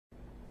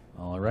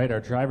All right, our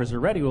drivers are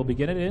ready. We'll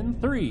begin it in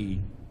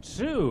 3,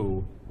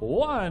 2,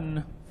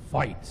 1,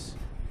 fight.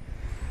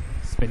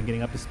 Spin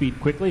getting up to speed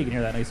quickly. You can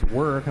hear that nice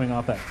whir coming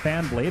off that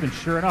fan blade, and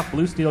sure enough,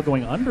 Blue Steel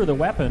going under the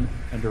weapon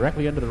and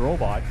directly into the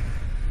robot.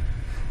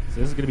 So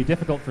this is going to be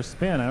difficult for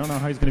Spin. I don't know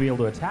how he's going to be able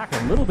to attack.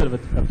 A little bit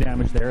of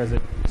damage there as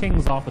it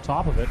tings off the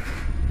top of it.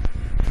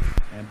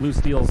 And Blue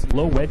Steel's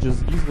low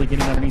wedges easily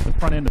getting underneath the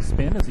front end of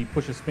Spin as he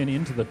pushes Spin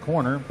into the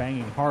corner,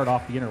 banging hard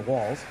off the inner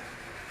walls.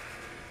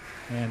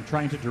 And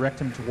trying to direct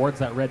him towards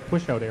that red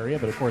push-out area,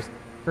 but of course,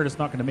 Curtis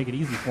not going to make it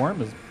easy for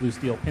him as Blue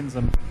Steel pins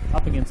him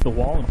up against the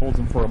wall and holds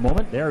him for a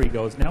moment. There he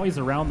goes. Now he's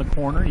around the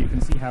corner. You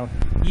can see how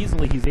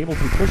easily he's able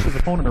to push his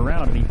opponent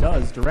around, and he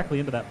does, directly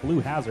into that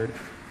blue hazard.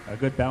 A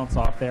good bounce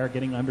off there,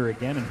 getting under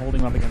again and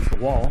holding him up against the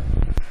wall.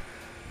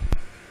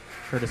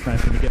 Curtis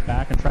managing to get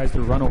back and tries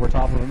to run over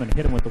top of him and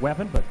hit him with the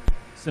weapon, but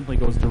simply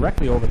goes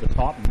directly over the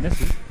top and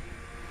misses.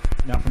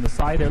 Now from the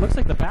side there, looks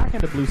like the back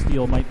end of Blue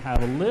Steel might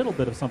have a little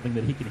bit of something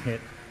that he can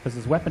hit, because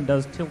his weapon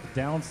does tilt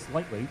down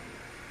slightly.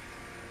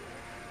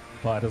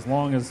 But as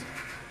long as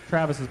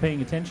Travis is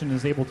paying attention and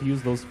is able to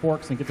use those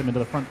forks and get them into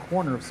the front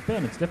corner of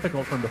Spin, it's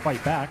difficult for him to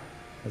fight back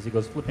as he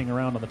goes flipping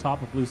around on the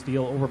top of Blue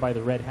Steel over by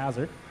the red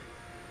hazard.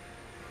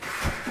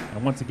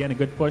 And once again, a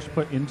good push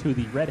put into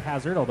the red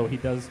hazard, although he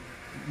does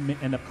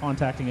end up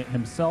contacting it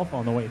himself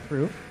on the way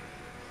through.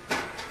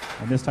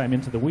 And this time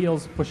into the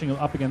wheels, pushing him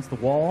up against the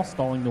wall,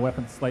 stalling the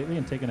weapon slightly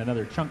and taking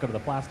another chunk out of the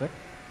plastic.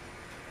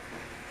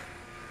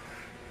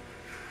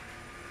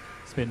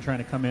 Spin trying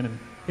to come in and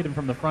hit him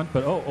from the front,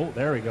 but oh,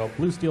 there we go.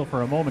 Blue Steel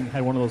for a moment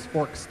had one of those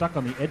forks stuck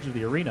on the edge of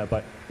the arena,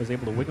 but was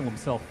able to wiggle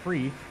himself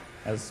free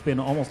as Spin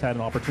almost had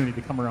an opportunity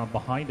to come around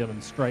behind him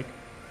and strike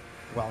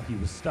while he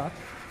was stuck.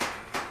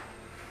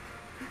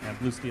 And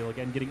Blue Steel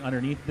again getting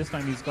underneath. This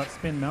time he's got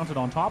Spin mounted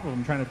on top of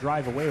him, trying to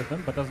drive away with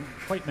him, but doesn't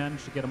quite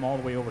manage to get him all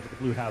the way over to the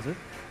blue hazard.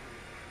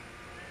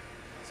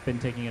 Spin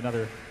taking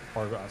another,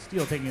 or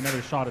Steel taking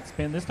another shot at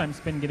Spin. This time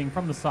Spin getting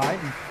from the side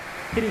and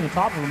hitting the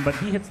top of him, but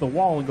he hits the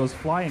wall and goes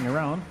flying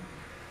around,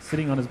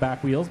 sitting on his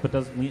back wheels, but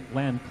does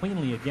land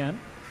cleanly again.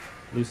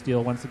 Blue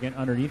Steel once again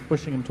underneath,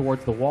 pushing him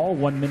towards the wall.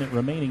 1 minute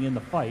remaining in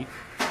the fight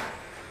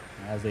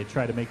as they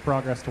try to make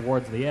progress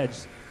towards the edge.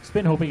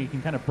 Spin hoping he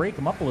can kind of break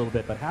him up a little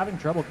bit, but having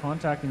trouble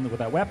contacting with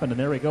that weapon, and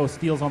there we go.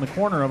 Steel's on the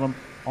corner of him,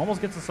 almost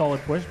gets a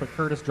solid push, but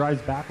Curtis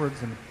drives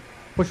backwards and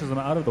pushes him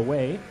out of the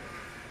way,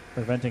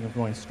 preventing him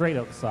going straight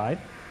out the side.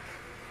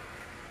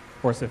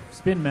 Of course, if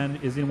Spin Man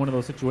is in one of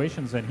those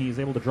situations and he's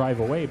able to drive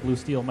away, Blue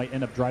Steel might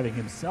end up driving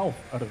himself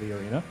out of the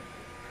arena.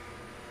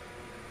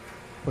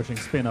 Pushing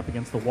Spin up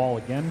against the wall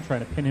again,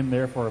 trying to pin him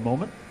there for a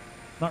moment.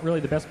 Not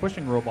really the best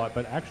pushing robot,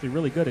 but actually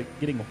really good at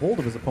getting a hold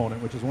of his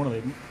opponent, which is one of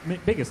the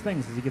biggest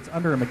things, as he gets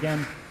under him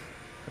again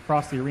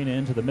across the arena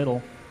into the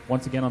middle.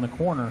 Once again on the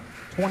corner,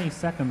 20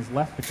 seconds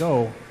left to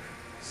go.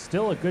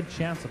 Still a good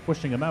chance of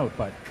pushing him out,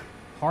 but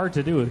hard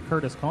to do with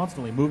Curtis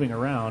constantly moving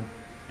around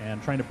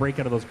and trying to break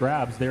out of those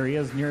grabs. There he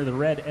is near the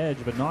red edge,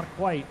 but not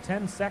quite.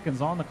 10 seconds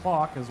on the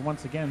clock as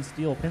once again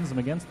Steel pins him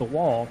against the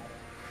wall.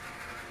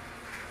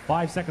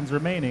 5 seconds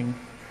remaining.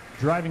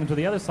 Driving him to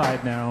the other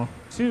side now.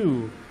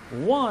 2,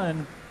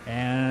 1,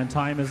 and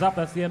time is up.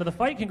 That's the end of the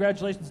fight.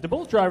 Congratulations to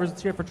both drivers.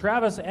 It's here for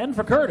Travis and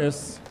for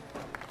Curtis.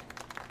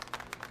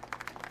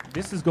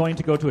 This is going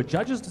to go to a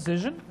judge's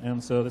decision,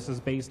 and so this is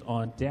based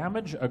on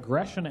damage,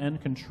 aggression,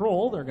 and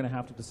control. They're going to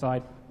have to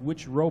decide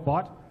which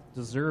robot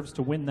deserves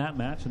to win that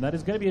match, and that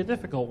is going to be a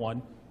difficult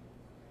one.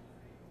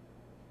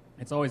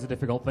 It's always a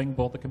difficult thing.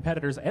 Both the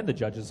competitors and the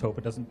judges hope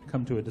it doesn't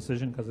come to a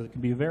decision, because it can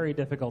be very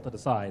difficult to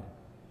decide.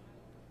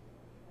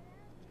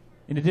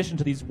 In addition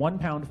to these 1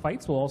 pound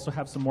fights, we'll also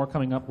have some more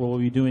coming up where we'll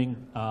be doing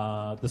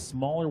the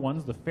smaller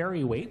ones, the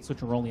fairy weights,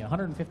 which are only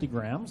 150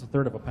 grams, a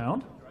third of a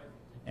pound,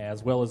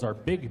 as well as our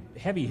big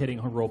heavy hitting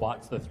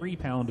robots, the 3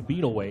 pound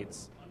beetle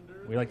weights.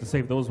 We like to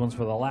save those ones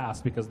for the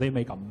last because they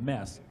make a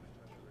mess.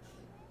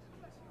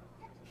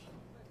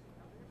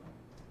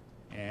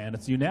 And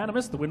it's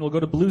unanimous. The win will go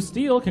to Blue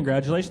Steel.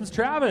 Congratulations,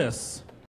 Travis.